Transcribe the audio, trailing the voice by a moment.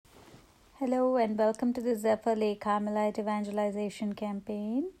Hello and welcome to the Zephyr Lake Carmelite Evangelization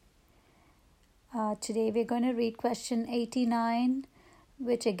Campaign. Today we're going to read question 89,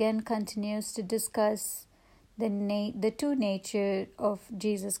 which again continues to discuss the two nature of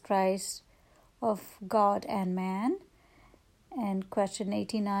Jesus Christ, of God and man. And question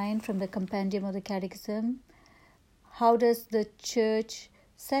 89 from the Compendium of the Catechism: how does the Church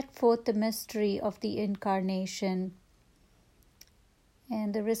set forth the mystery of the Incarnation?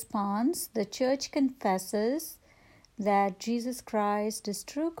 And the response: the Church confesses that Jesus Christ is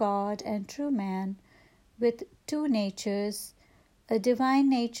true God and true man, with two natures, a divine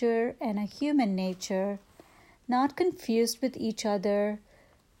nature and a human nature, not confused with each other,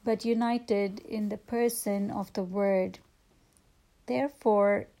 but united in the person of the Word.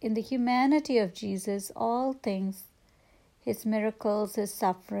 Therefore, in the humanity of Jesus, all things, his miracles, his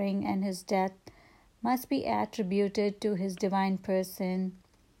suffering, and his death, must be attributed to his divine person,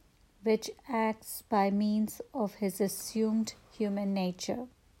 which acts by means of his assumed human nature.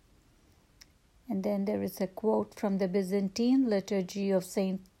 And then there is a quote from the Byzantine liturgy of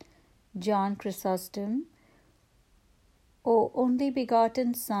St. John Chrysostom: O only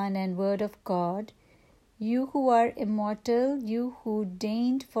begotten Son and Word of God, you who are immortal, you who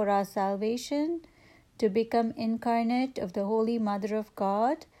deigned for our salvation to become incarnate of the Holy Mother of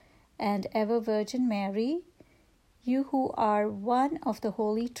God and ever Virgin Mary, you who are one of the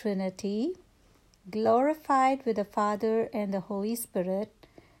Holy Trinity, glorified with the Father and the Holy Spirit,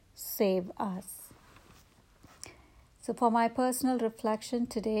 save us. So for my personal reflection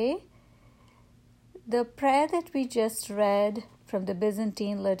today, the prayer that we just read from the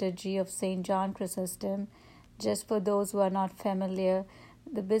Byzantine liturgy of St. John Chrysostom, just for those who are not familiar,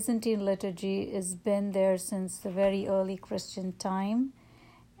 the Byzantine liturgy has been there since the very early Christian time,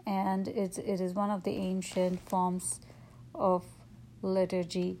 and it is one of the ancient forms of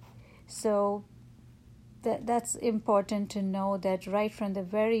liturgy. So that's important to know, that right from the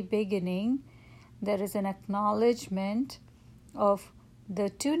very beginning there is an acknowledgement of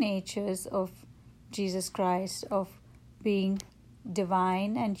the two natures of Jesus Christ, of being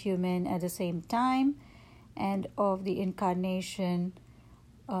divine and human at the same time, and of the Incarnation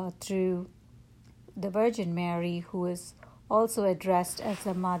through the Virgin Mary, who is also addressed as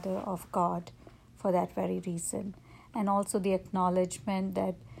the Mother of God for that very reason. And also the acknowledgement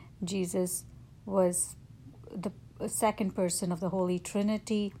that Jesus was the second person of the Holy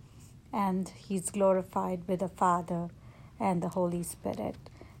Trinity, and he's glorified with the Father and the Holy Spirit.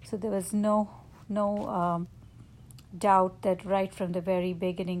 So there was no doubt that right from the very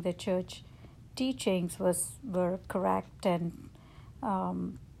beginning the Church teachings were correct, and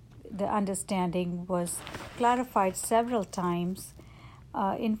the understanding was clarified several times.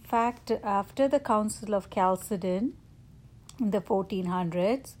 In fact, after the Council of Chalcedon in the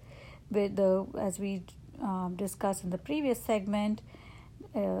 1400s, as we discussed in the previous segment,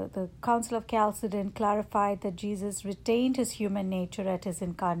 the Council of Chalcedon clarified that Jesus retained his human nature at his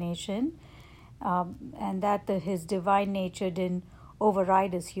incarnation, and that his divine nature didn't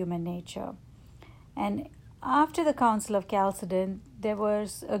override his human nature. And after the Council of Chalcedon, there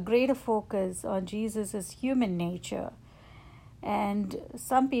was a greater focus on Jesus' human nature, and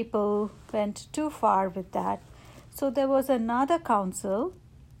some people went too far with that. So there was another council,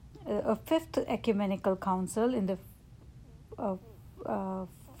 a fifth ecumenical council in the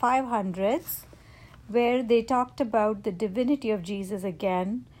 500s, where they talked about the divinity of Jesus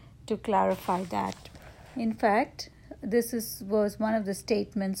again to clarify that. In fact, this was one of the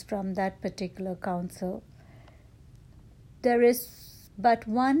statements from that particular council. There is but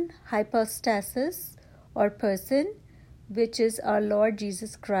one hypostasis or person, which is our Lord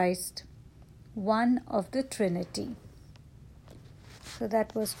Jesus Christ, one of the Trinity. So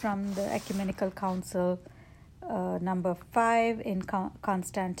that was from the Ecumenical Council number 5 in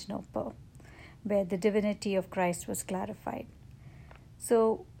Constantinople, where the divinity of Christ was clarified.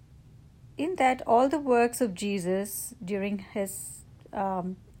 So in that, all the works of Jesus during his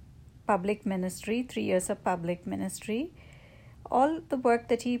public ministry, 3 years of public ministry, all the work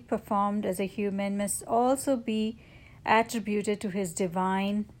that he performed as a human must also be attributed to his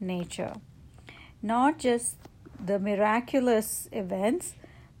divine nature. Not just the miraculous events,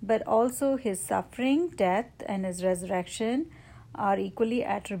 but also his suffering, death, and his resurrection are equally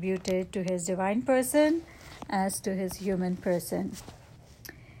attributed to his divine person as to his human person.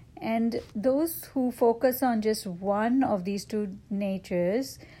 And those who focus on just one of these two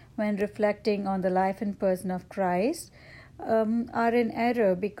natures when reflecting on the life and person of Christ are in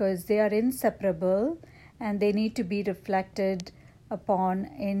error, because they are inseparable and they need to be reflected upon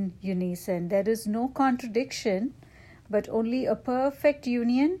in unison. There is no contradiction, but only a perfect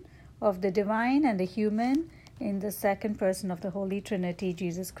union of the divine and the human in the second person of the Holy Trinity,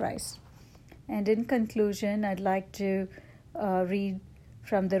 Jesus Christ. And in conclusion, I'd like to read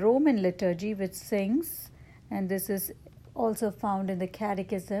from the Roman liturgy, which sings, and this is also found in the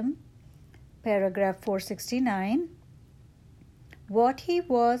Catechism, paragraph 469, "What he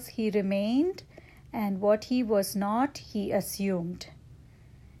was, he remained, and what he was not, he assumed."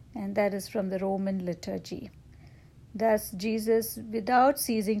 And that is from the Roman liturgy. Thus, Jesus, without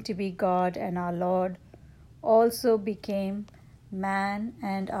ceasing to be God and our Lord, also became man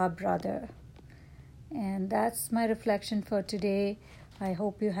and our brother. And that's my reflection for today. I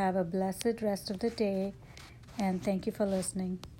hope you have a blessed rest of the day, and thank you for listening.